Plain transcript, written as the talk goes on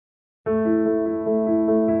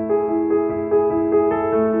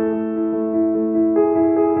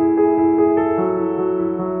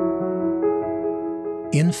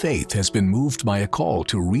InFaith has been moved by a call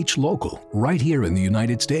to reach local right here in the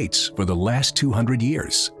United States for the last 200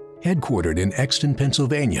 years. Headquartered in Exton,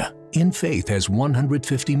 Pennsylvania, InFaith has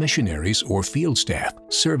 150 missionaries or field staff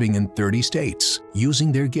serving in 30 states,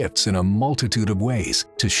 using their gifts in a multitude of ways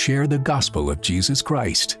to share the gospel of Jesus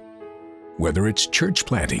Christ. Whether it's church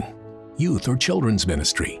planting, youth or children's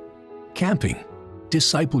ministry, camping,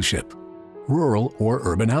 discipleship, rural or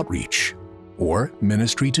urban outreach, or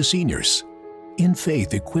ministry to seniors,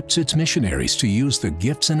 InFaith equips its missionaries to use the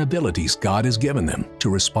gifts and abilities God has given them to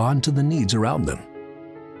respond to the needs around them.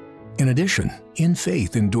 In addition,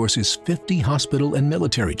 InFaith endorses 50 hospital and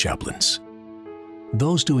military chaplains.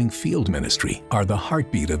 Those doing field ministry are the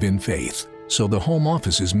heartbeat of InFaith, so the home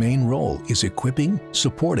office's main role is equipping,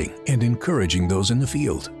 supporting, and encouraging those in the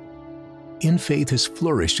field. InFaith has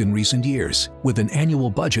flourished in recent years with an annual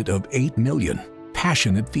budget of $8 million,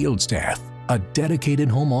 passionate field staff, a dedicated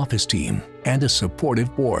home office team, and a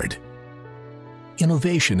supportive board.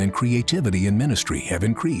 Innovation and creativity in ministry have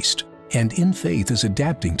increased, and InFaith is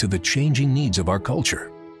adapting to the changing needs of our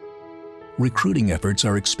culture. Recruiting efforts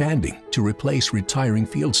are expanding to replace retiring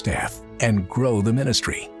field staff and grow the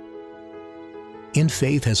ministry.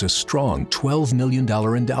 InFaith has a strong $12 million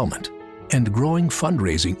endowment, and growing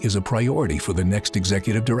fundraising is a priority for the next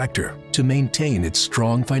executive director to maintain its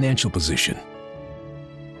strong financial position.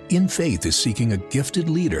 InFaith is seeking a gifted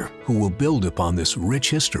leader who will build upon this rich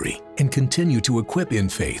history and continue to equip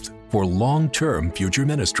InFaith for long-term future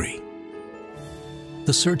ministry.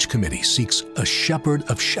 The search committee seeks a shepherd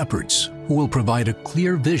of shepherds who will provide a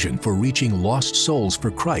clear vision for reaching lost souls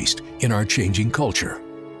for Christ in our changing culture.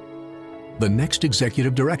 The next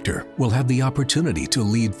executive director will have the opportunity to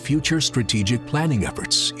lead future strategic planning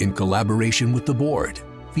efforts in collaboration with the board,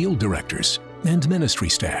 field directors, and ministry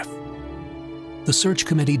staff. The search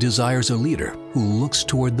committee desires a leader who looks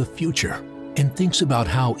toward the future and thinks about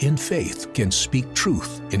how InFaith can speak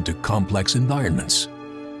truth into complex environments.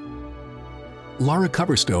 Laura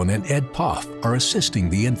Coverstone and Ed Poff are assisting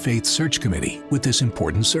the InFaith Search Committee with this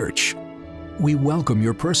important search. We welcome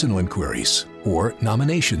your personal inquiries or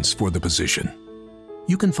nominations for the position.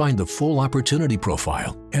 You can find the full opportunity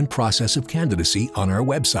profile and process of candidacy on our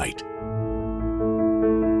website,